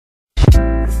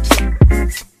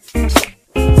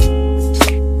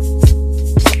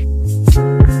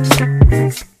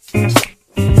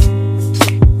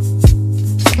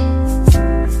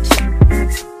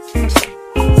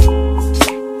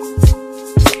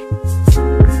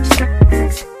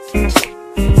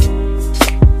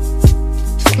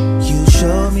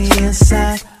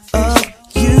Inside of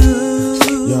you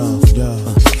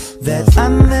that I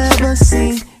never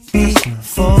seen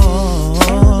before,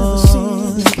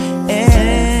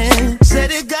 and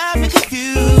said it got me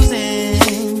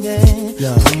confusing,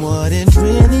 yeah, from what it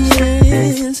really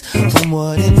is, from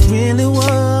what it really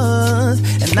was,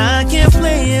 and I can't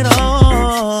play it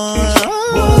all.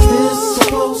 Was this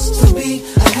supposed to be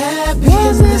a happy ending?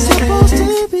 Was this supposed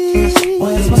to be?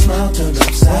 Why is my smile turned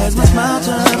upside down? Why is my smile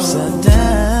turned upside down?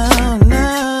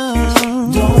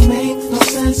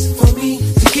 For me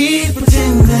to keep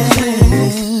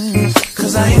pretending,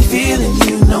 cause I ain't feeling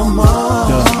you no more.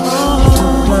 I'm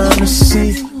too blind to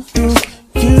see through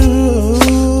you,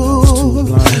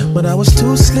 but I was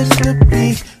too slick to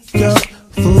be your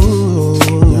fool.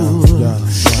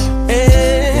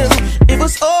 And it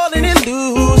was all an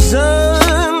illusion.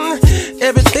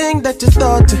 Everything that you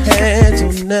thought you had,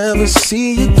 you'll never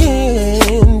see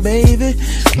again, baby.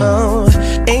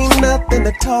 Ain't nothing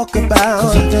to talk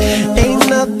about, ain't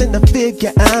nothing to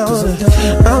figure out.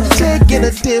 I'm taking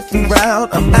a different route,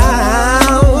 I'm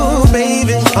out,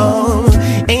 baby.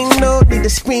 Ain't no need to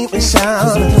scream and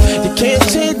shout. You can't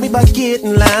change me by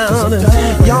getting loud.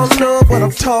 Y'all know what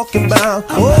I'm talking about.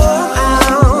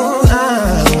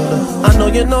 I know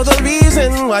you know the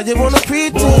reason why you wanna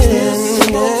pretend.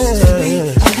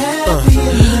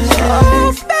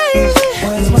 Oh, baby,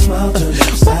 why is my smile turned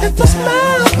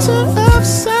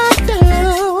upside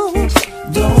down?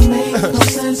 Don't make no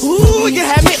sense. Ooh, you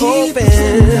had me open.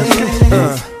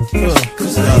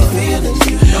 Cause I ain't feeling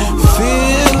you no more.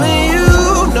 Feeling you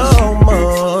no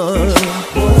more.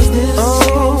 Was this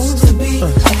supposed to be a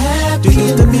happy ending? You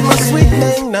used to be my sweet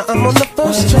thing, now I'm on the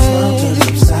first train.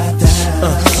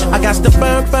 I got to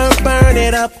burn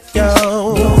it up,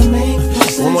 yo.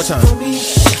 One more time.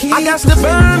 I got to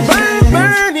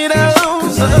burn it up.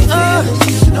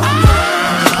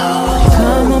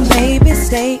 Come on, baby,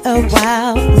 stay a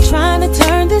while. I'm trying to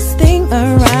turn this thing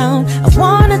around. I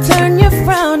wanna turn your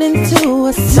frown into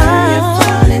a smile.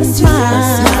 A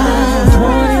smile.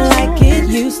 Want it like it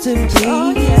used to be.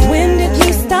 When did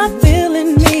you stop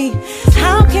feeling me?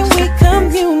 How can we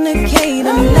communicate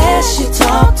unless you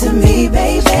talk to me,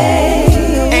 baby?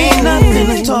 Ain't nothing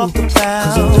to talk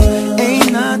about,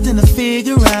 ain't nothing to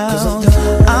figure out.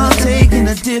 I'm taking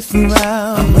a different route,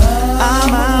 I'm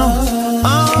out.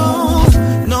 Oh,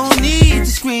 no need to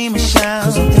scream and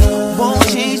shout. Won't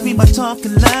change me by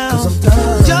talking loud.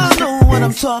 Y'all know what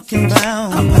I'm talking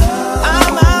about.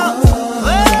 I'm out.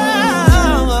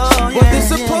 Oh, what it's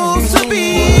supposed to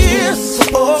be.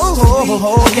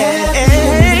 Oh, yeah.